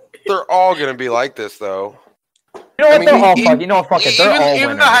 They're all gonna be like this, though. You know what? They're all fucking. You know what? Fuck it. They're all winners.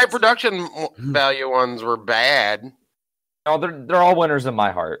 Even the high production value ones were bad. No, they're all winners in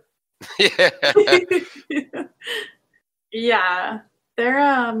my heart. Yeah. Yeah,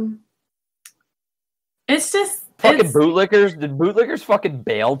 they're It's just fucking bootlickers. Did bootlickers fucking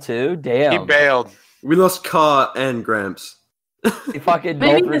bail too? Damn. He bailed. We lost Carr and Gramps. He fucking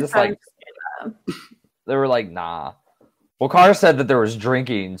both were just like. They were like, nah. Well, Carr said that there was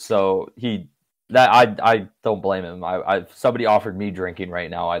drinking, so I don't blame him. If somebody offered me drinking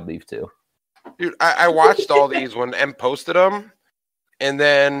right now, I'd leave too. Dude, I watched all these when M posted them, and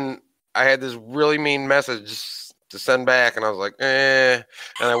then I had this really mean message to send back, and I was like, and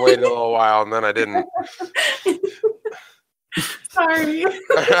I waited a little while, and then I didn't. Sorry.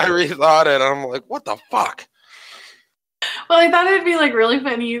 I rethought it, and I'm like, what the fuck? Well, I thought it'd be like really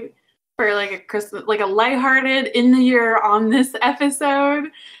funny for like a Christmas, like a lighthearted in the year on this episode.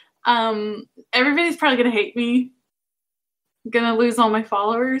 Everybody's probably gonna hate me gonna lose all my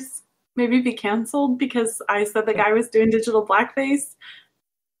followers. Maybe be canceled because I said the guy was doing digital blackface.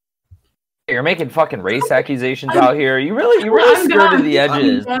 You're making fucking race accusations out here. You really skirted the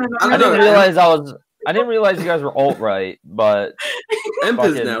edges. I didn't realize you guys were alt-right, but Emp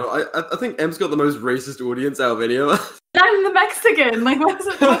is now. I think Emp's got the most racist audience out of any of us. I'm the Mexican. Like, what's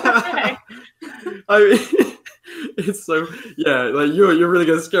it? I mean, it's so like you're really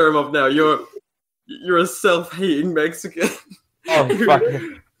gonna scare him off now. You're a self-hating Mexican. Oh, fuck.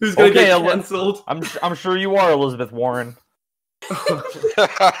 Who's gonna get canceled? I'm sure you are, Elizabeth Warren.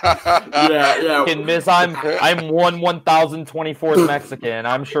 yeah. Miss, I'm 1,024th Mexican.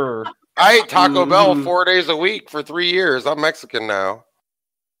 I'm sure. I ate Taco Bell 4 days a week for 3 years. I'm Mexican now.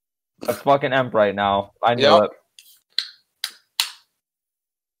 That's fucking Emp right now. I know it.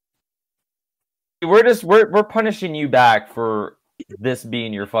 We're punishing you back for this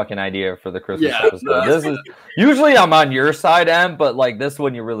being your fucking idea for the Christmas episode. This is usually I'm on your side, Emp, but like this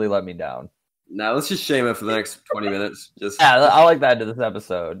one you really let me down. Now let's just shame it for the next 20 minutes. I like that to this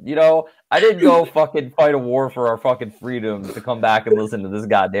episode. You know, I didn't go fucking fight a war for our fucking freedom to come back and listen to this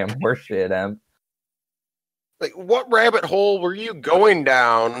goddamn horseshit, Em. Like, what rabbit hole were you going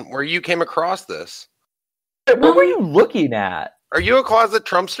down where you came across this? What were you looking at? Are you a closet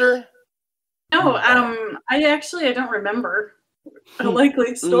Trumpster? No, I don't remember a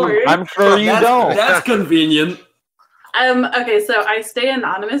likely story. I'm sure you don't. That's convenient. Okay, so I stay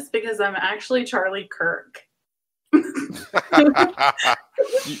anonymous because I'm actually Charlie Kirk.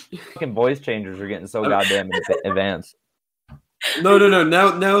 Fucking voice changers are getting so goddamn advanced. No.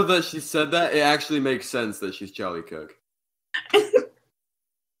 Now that she said that, it actually makes sense that she's Charlie Kirk.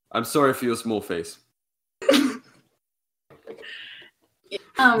 I'm sorry for your small face.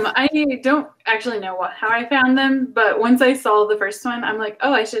 I don't actually know how I found them, but once I saw the first one, I'm like,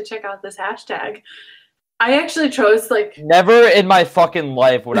 oh, I should check out this hashtag. I actually chose like never in my fucking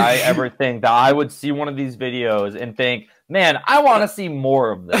life would I ever think that I would see one of these videos and think, man, I want to see more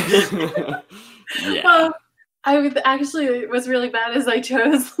of this. Well, it was really bad as I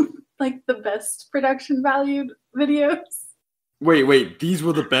chose like the best production valued videos. Wait, these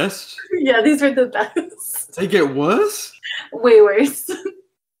were the best? Yeah, these were the best. They get worse? Way worse.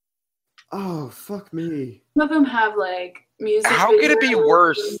 Oh, fuck me. Some of them have like music. How could it be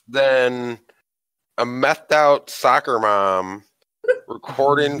worse than a methed out soccer mom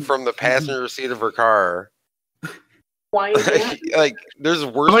recording from the passenger seat of her car? Like, there's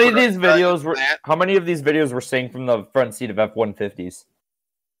worse. How many of these videos were synced from the front seat of F-150s?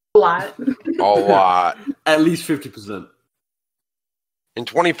 A lot. A lot. At least 50%. And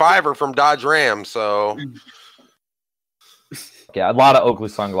 25 are from Dodge Ram, so yeah, a lot of Oakley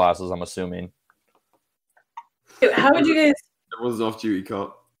sunglasses, I'm assuming. How would you guys? It was an off-duty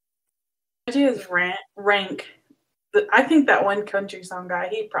cop. How would you guys rank? I think that one country song guy,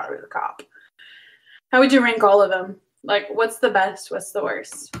 he'd probably be the cop. How would you rank all of them? Like, what's the best? What's the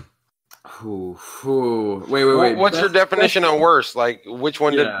worst? Wait. What's your definition of worst? Like, which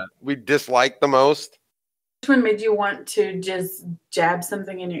one did we dislike the most? Which one made you want to just jab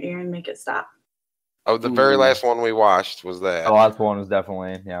something in your ear and make it stop? Oh, the very last one we watched was that. The last one was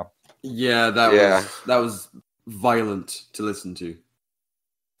definitely, Yeah, that was violent to listen to.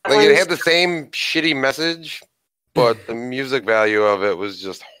 Like, it had the same shitty message, but the music value of it was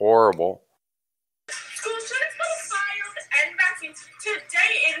just horrible. School shootings will fired and vaccines.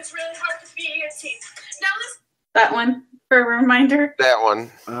 Today it is really hard to be a teen. Now listen. That one for a reminder. That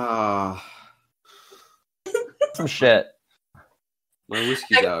one. Some shit. My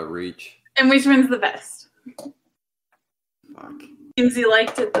whiskey's out of reach. And which one's the best? Fuck. Seems you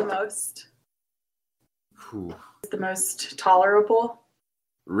liked it the most. Whew. The most tolerable.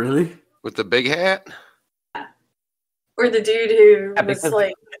 Really? With the big hat? Or the dude who was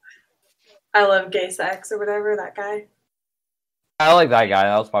like, I love gay sex or whatever, that guy. I like that guy.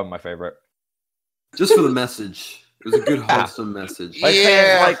 That was probably my favorite. Just for the message. It was a good, wholesome message. Like,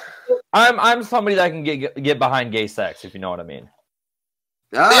 saying, I'm somebody that can get behind gay sex, if you know what I mean.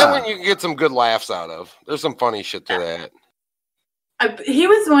 That one you can get some good laughs out of. There's some funny shit to that. He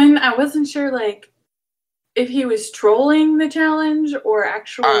was one, I wasn't sure, like, if he was trolling the challenge or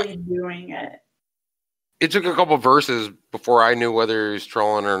actually doing it. It took a couple verses before I knew whether he was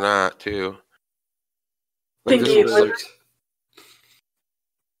trolling or not, too. Like, Is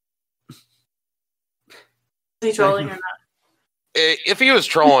he trolling or not? If he was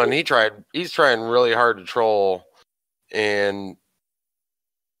trolling, he's trying really hard to troll, and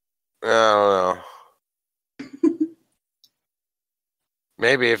I don't know.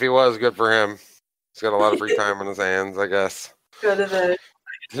 Maybe if he was, good for him. He's got a lot of free time on his hands, I guess. Go to the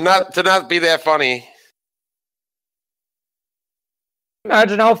to not be that funny.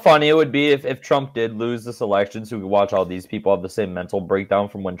 Imagine how funny it would be if Trump did lose this election, so we could watch all these people have the same mental breakdown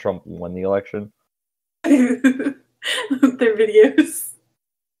from when Trump won the election. Their videos.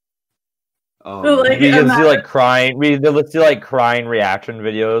 Oh, we can see like crying. Let's see like crying reaction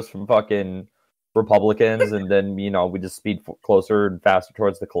videos from fucking Republicans, and then we just speed closer and faster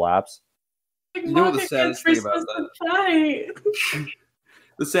towards the collapse. You know what the saddest thing about that?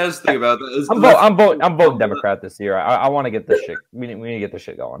 The saddest thing about that is I'm voting Democrat this year. I want to get this shit. We need to get this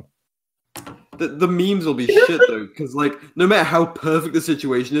shit going. The memes will be shit though, because like no matter how perfect the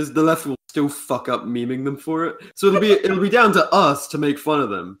situation is, the left will still fuck up memeing them for it. So it'll be down to us to make fun of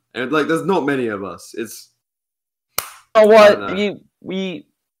them, and like there's not many of us. It's you know what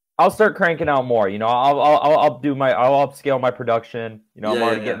I'll start cranking out more. I'll upscale my production. I'm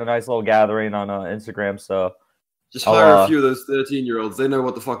already getting a nice little gathering on Instagram, so just hire a few of those 13-year-olds. They know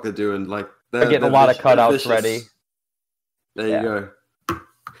what the fuck they're doing. Like they're getting a lot of cutouts ready. There you go.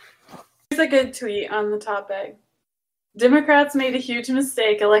 Here's a good tweet on the topic. Democrats made a huge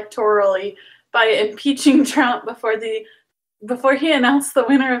mistake electorally by impeaching Trump before he announced the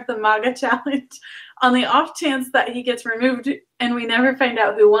winner of the MAGA challenge. On the off chance that he gets removed and we never find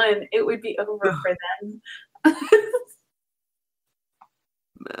out who won, it would be over for them.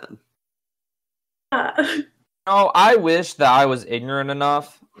 Man. I wish that I was ignorant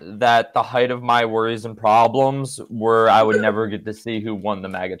enough that the height of my worries and problems were I would never get to see who won the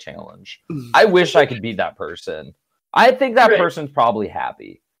MAGA challenge. I wish I could be that person. I think that person's probably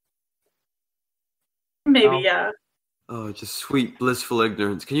happy. Maybe, yeah. Oh, just sweet, blissful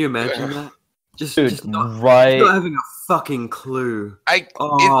ignorance. Can you imagine that? Just not having a fucking clue.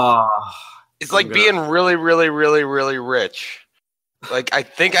 It's like being really, really, really, really rich. Like, I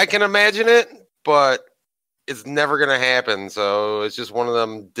think I can imagine it, but it's never gonna happen. So it's just one of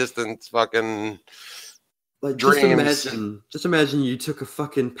them distant fucking dreams. Just imagine you took a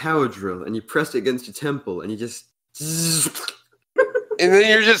fucking power drill and you pressed it against your temple and you just and then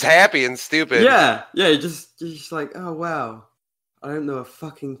you're just happy and stupid. Yeah, you're just like, oh wow, I don't know a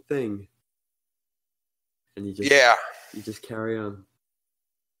fucking thing. And you just carry on.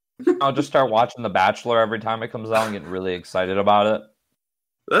 I'll just start watching The Bachelor every time it comes out and get really excited about it.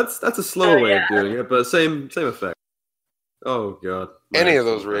 That's a slower way of doing it, but same effect. Oh god. Any of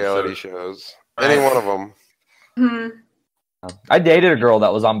those reality shows, any one of them. I dated a girl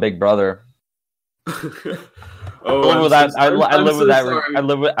that was on Big Brother. I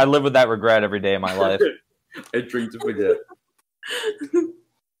live with that regret every day of my life. I drink to forget.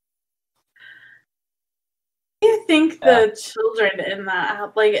 I think the children in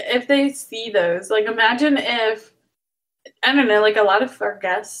that, like, if they see those, like, imagine if, I don't know, like, a lot of our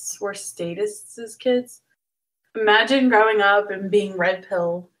guests were statists as kids. Imagine growing up and being red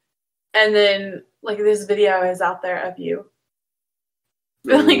pilled, and then, like, this video is out there of you.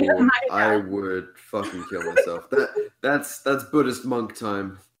 Like, oh my God. I would fucking kill myself. That's Buddhist monk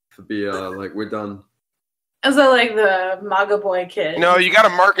time to be like, we're done. So, like, the MAGA boy kid. No, you got to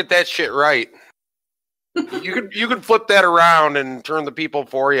market that shit right. You could flip that around and turn the people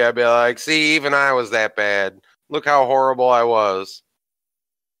for you. I'd be like, see, even I was that bad. Look how horrible I was.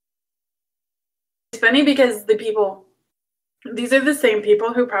 It's funny because these are the same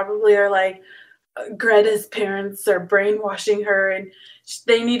people who probably are like, Greta's parents are brainwashing her and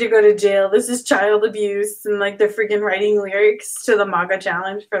they need to go to jail. This is child abuse. And like they're freaking writing lyrics to the MAGA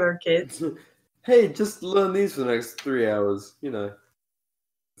challenge for their kids. Hey, just learn these for the next 3 hours.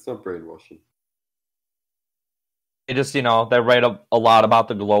 It's not brainwashing. They just, they write a lot about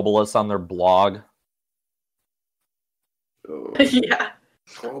the globalists on their blog. Oh. Yeah.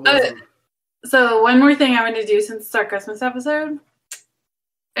 So one more thing I want to do since it's our Christmas episode,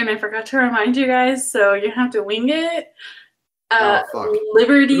 and I forgot to remind you guys, so you have to wing it.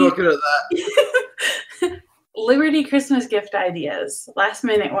 Liberty. Look at that. Liberty Christmas gift ideas, last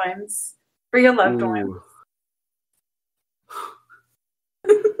minute ones for your loved ones.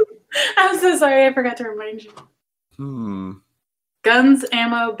 I'm so sorry, I forgot to remind you. Guns,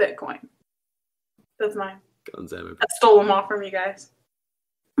 ammo, Bitcoin. That's mine. Guns, ammo. I stole them all from you guys.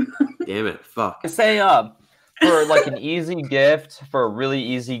 Damn it! Fuck. Say for like an easy gift, for a really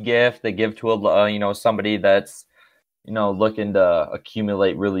easy gift, they give to a somebody that's looking to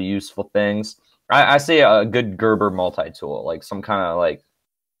accumulate really useful things. I say a good Gerber multi-tool, like some kind of like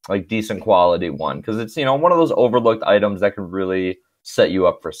decent quality one, because it's one of those overlooked items that could really set you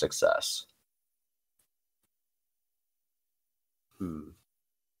up for success.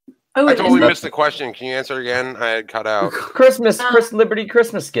 Oh, I totally missed the question. Can you answer again? I had cut out. Liberty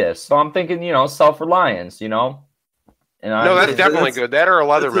Christmas gifts. So I'm thinking, self-reliance, And no, that's definitely good. That or a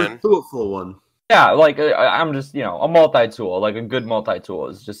Leatherman. That's a thoughtful one. Yeah, like I'm just, a multi-tool, like a good multi-tool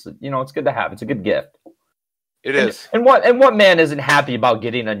is just, it's good to have. It's a good gift. It is. And what man isn't happy about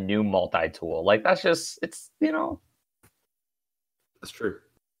getting a new multi-tool? Like that's just, it's. That's true.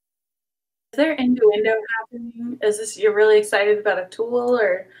 Is there innuendo happening? Is this you're really excited about a tool,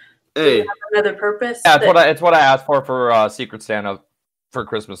 or do you have another purpose? Yeah, it's what I asked for Secret Santa for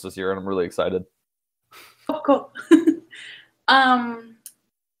Christmas this year, and I'm really excited. Oh, cool.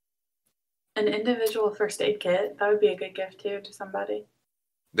 An individual first aid kit. That would be a good gift too to somebody.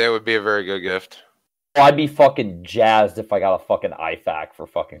 That would be a very good gift. Well, I'd be fucking jazzed if I got a fucking IFAC for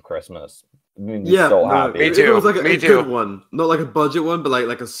fucking Christmas. I'd be so happy. Me too. If it was like a good one, not like a budget one, but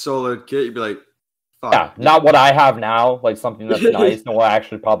like a solid kit, you'd be like, fuck. Yeah, not what I have now, like something that's nice and will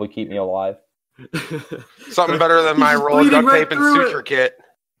actually probably keep me alive. Something better than my roll of duct tape and suture kit.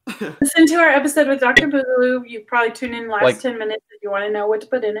 Listen to our episode with Dr. Boogaloo. You probably tune in last 10 minutes if you want to know what to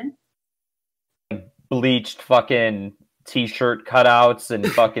put in it. Bleached fucking t-shirt cutouts and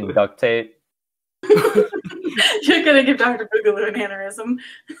fucking duct tape. You're gonna give Dr. Boogaloo an aneurysm.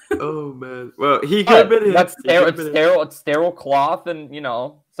 Oh man. Well, he could have been in. That's sterile. It's sterile cloth and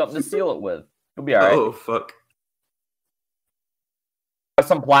something to seal it with. It'll be all right. Oh fuck. Got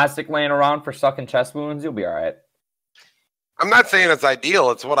some plastic laying around for sucking chest wounds. You'll be all right. I'm not saying it's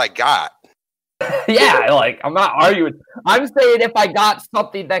ideal. It's what I got. Yeah, like I'm not arguing. I'm saying if I got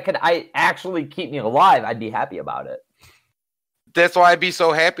something that could actually keep me alive, I'd be happy about it. That's why I'd be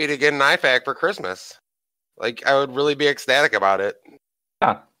so happy to get an IFAC for Christmas. Like I would really be ecstatic about it.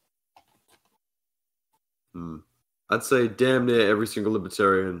 Yeah. I'd say damn near every single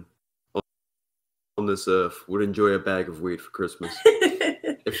libertarian on this earth would enjoy a bag of weed for Christmas.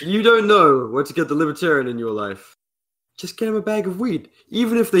 If you don't know what to get the libertarian in your life, just get them a bag of weed.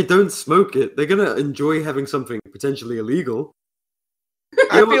 Even if they don't smoke it, they're gonna enjoy having something potentially illegal.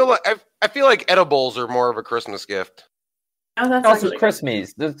 I feel like edibles are more of a Christmas gift. Oh, that's also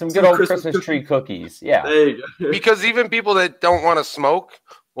Christmas. There's some good old Christmas tree cookies. Yeah. There you go. Because even people that don't want to smoke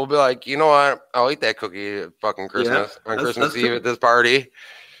will be like, you know what? I'll eat that cookie at fucking Christmas on Christmas Eve at this party.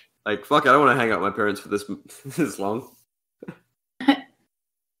 Like, fuck, I don't want to hang out with my parents for this long.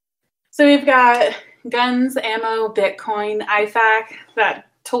 So we've got guns, ammo, Bitcoin, IFAC, that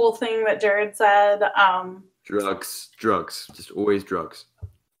tool thing that Jared said. Drugs, just always drugs.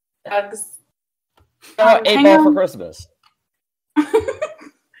 Drugs. 8 ball for Christmas.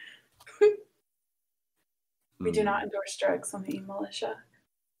 We do not endorse drugs on the eMilitia.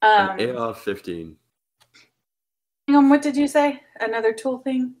 An AR-15. Hang on, what did you say? Another tool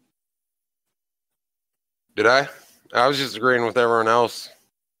thing? Did I? I was just agreeing with everyone else.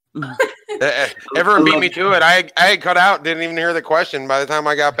 Everyone beat me to it. I had cut out, didn't even hear the question. By the time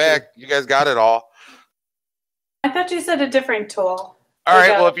I got back, you guys got it all. I thought you said a different tool. All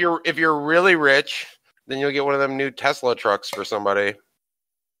right. Well, if you're really rich, then you'll get one of them new Tesla trucks for somebody.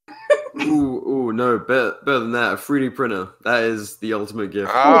 Ooh, no, better than that. A 3D printer. That is the ultimate gift.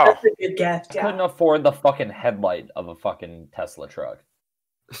 Oh, that's a good gift. Yeah. Couldn't afford the fucking headlight of a fucking Tesla truck.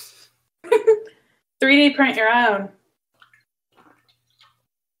 3D print your own.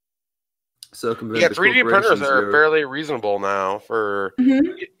 Yeah, 3D printers are fairly reasonable now. For you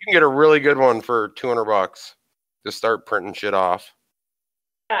can get a really good one for $200 to start printing shit off.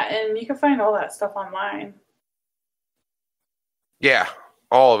 Yeah, and you can find all that stuff online. Yeah,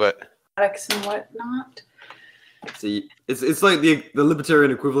 all of it. Products and whatnot. See, it's like the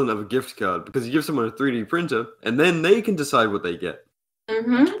libertarian equivalent of a gift card, because you give someone a 3D printer and then they can decide what they get.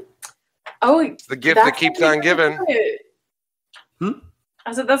 Oh, it's the gift that keeps on giving.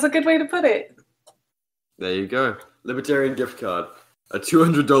 I said that's a good way to put it. There you go. Libertarian gift card. A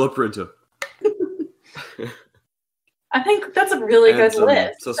 $200 printer. I think that's a really good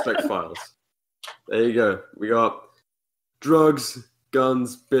list. Suspect files. There you go. We got drugs,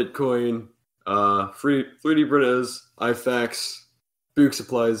 guns, Bitcoin, 3D printers, IFACs, book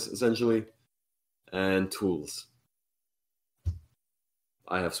supplies, essentially, and tools.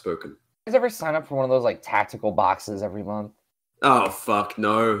 I have spoken. You guys ever sign up for one of those like tactical boxes every month? Oh fuck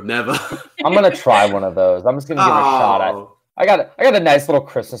no, never. I'm gonna try one of those. I'm just gonna give it a shot at. I got a nice little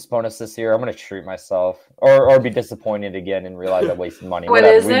Christmas bonus this year. I'm gonna treat myself, or be disappointed again and realize I wasted money. What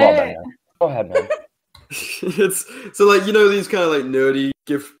Whatever. is We've all done it? that. Go ahead, man. It's so like, you know, these kind of like nerdy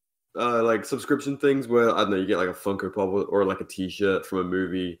gift like subscription things where, I don't know, you get like a Funko Pop or like a T-shirt from a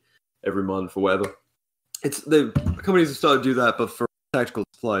movie every month or whatever. It's the companies have started to do that, but for tactical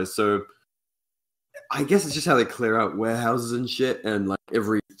supplies. So I guess it's just how they clear out warehouses and shit, and like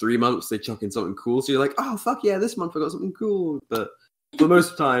every 3 months they chuck in something cool. So you're like, oh fuck yeah, this month I got something cool. But for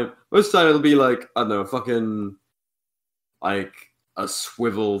most of the time it'll be like, I don't know, fucking like a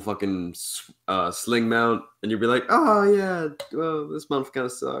swivel fucking sling mount, and you'd be like, oh yeah, well this month kind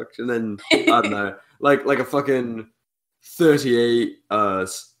of sucked, and then I don't know, like a fucking 38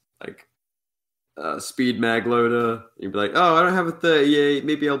 speed mag loader. You'd be like, oh, I don't have a 38,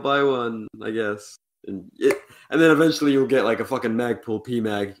 maybe I'll buy one, I guess. And then eventually you'll get like a fucking Magpul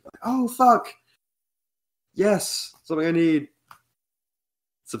P-Mag. Like, oh fuck, yes, something I need.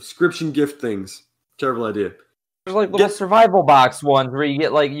 Subscription gift things, terrible idea. There's like little survival box ones where you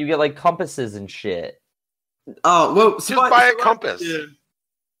get like compasses and shit. Oh well, just buy a compass. Yeah.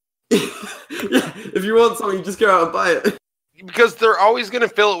 Yeah, if you want something, you just go out and buy it. Because they're always gonna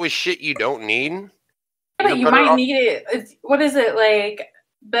fill it with shit you don't need. Yeah, but you might need it. What is it like?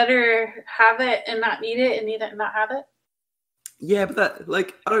 Better have it and not need it, and need it and not have it. Yeah, but that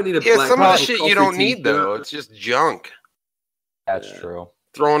like I don't need a. Yeah, some of the shit you don't need though. It's just junk. That's true.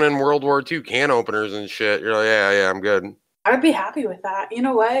 Throwing in World War II can openers and shit. You're like, yeah, I'm good. I would be happy with that. You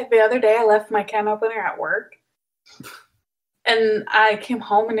know what? The other day I left my can opener at work. And I came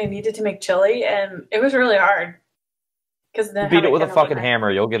home and I needed to make chili, and it was really hard. Beat it with a fucking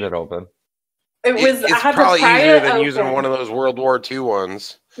hammer, you'll get it open. It's I had probably to pry easier it than open. using one of those World War II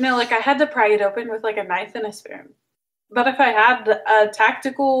ones. No, like I had to pry it open with like a knife and a spoon. But if I had a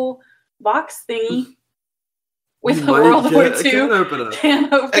tactical box thingy with a World War II can opener.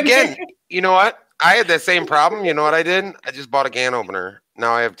 Again, you know what? I had that same problem. You know what I did? I just bought a can opener.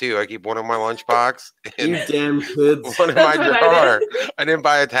 Now I have two. I keep one in my lunchbox and you damn kids. one in my drawer. I didn't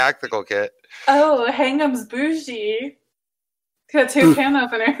buy a tactical kit. Oh, Hangum's bougie. Got two can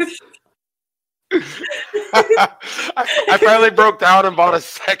openers. I finally broke down and bought a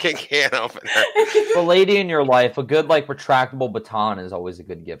second can opener. The lady in your life, a good like retractable baton is always a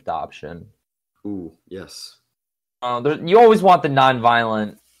good gift option. Ooh, yes. You always want the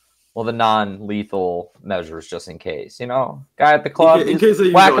non-violent, well, the non-lethal measures just in case. You know, guy at the club, in case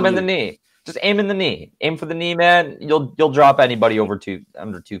they whack him in the knee. Just aim in the knee. Aim for the knee, man. You'll drop anybody under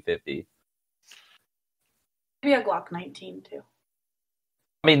 250. Maybe a Glock 19 too.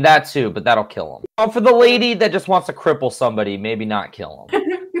 I mean that too, but that'll kill him. For the lady that just wants to cripple somebody, maybe not kill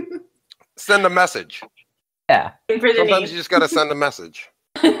him. Send a message. Yeah. Sometimes you just gotta send a message.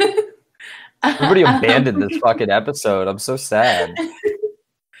 Everybody abandoned this fucking episode. I'm so sad.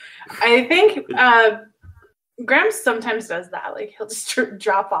 I think Gramps sometimes does that. Like he'll just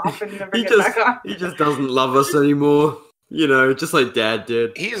drop off and never get back on. He just doesn't love us anymore. You know, just like Dad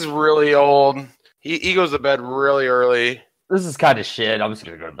did. He's really old. He goes to bed really early. This is kind of shit. I'm just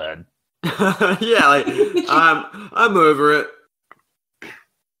gonna go to bed. Yeah, like I'm over it.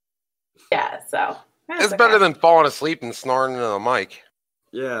 Yeah, so it's better than falling asleep and snoring into the mic.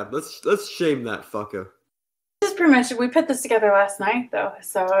 Yeah, let's shame that fucker. This is pretty much we put this together last night though,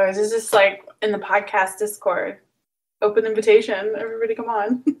 so it was just like in the podcast Discord, open invitation. Everybody, come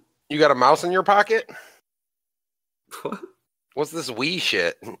on. You got a mouse in your pocket? What? What's this Wii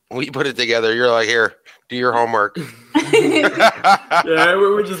shit? We put it together. You're like, here, do your homework. Yeah,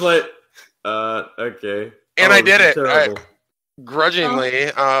 we're just like, okay. And I did it.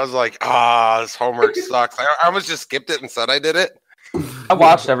 Grudgingly, I was like, this homework sucks. I almost just skipped it and said I did it. I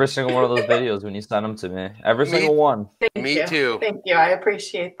watched every single one of those videos when you sent them to me. Every single one. Me too. Thank you. I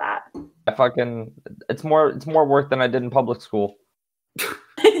appreciate that. It's more work than I did in public school.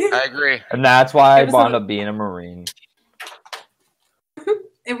 I agree. And that's why I wound up being a Marine.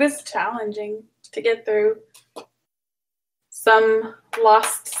 It was challenging to get through. Some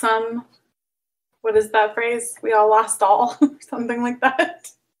lost some. What is that phrase? We all lost all. Something like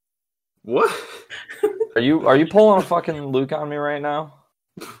that. What? Are you pulling a fucking Luke on me right now?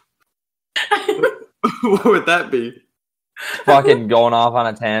 What would that be? Fucking going off on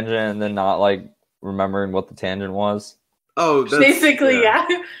a tangent and then not like remembering what the tangent was. Oh, basically, yeah.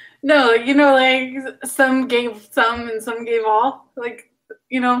 No, you know, like some gave some and some gave all. Like,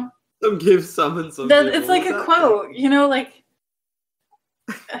 you know, some gave some and some. Gave it's like a quote, you know, like.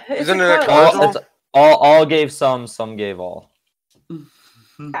 Isn't it a quote? All gave some gave all.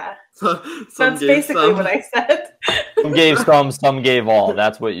 Yeah. That's basically what I said. Some gave some gave all.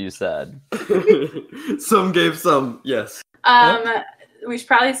 That's what you said. Some gave some, yes. We should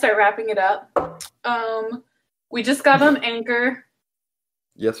probably start wrapping it up. We just got on Anchor.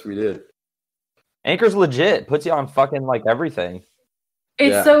 Yes, we did. Anchor's legit. Puts you on fucking like everything.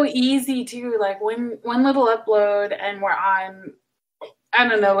 It's so easy too. Like one little upload and we're on. I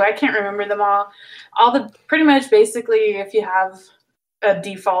don't know. I can't remember them all. Pretty much basically, if you have a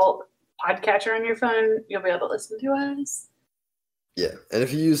default podcatcher on your phone, you'll be able to listen to us. Yeah, and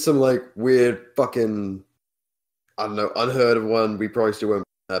if you use some like weird fucking, I don't know, unheard of one, we probably still won't.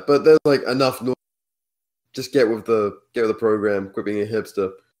 But there's like enough noise Just get with the program. Quit being a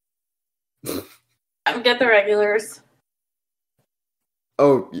hipster. Get the regulars.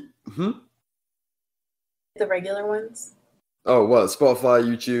 Oh, The regular ones. Oh, what? Spotify,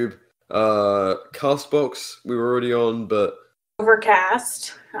 YouTube, Castbox. We were already on, but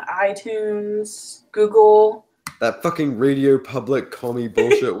Overcast, iTunes, Google. that fucking Radio Public commie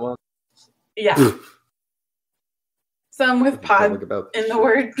bullshit one. Yeah. Some with pod in the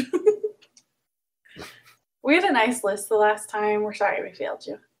word. We had a nice list the last time. We're sorry we failed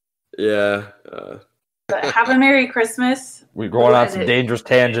you. Yeah. But have a Merry Christmas. We're going on some dangerous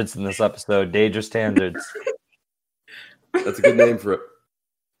tangents in this episode. Dangerous tangents. That's a good name for it.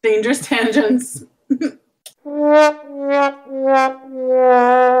 Dangerous tangents.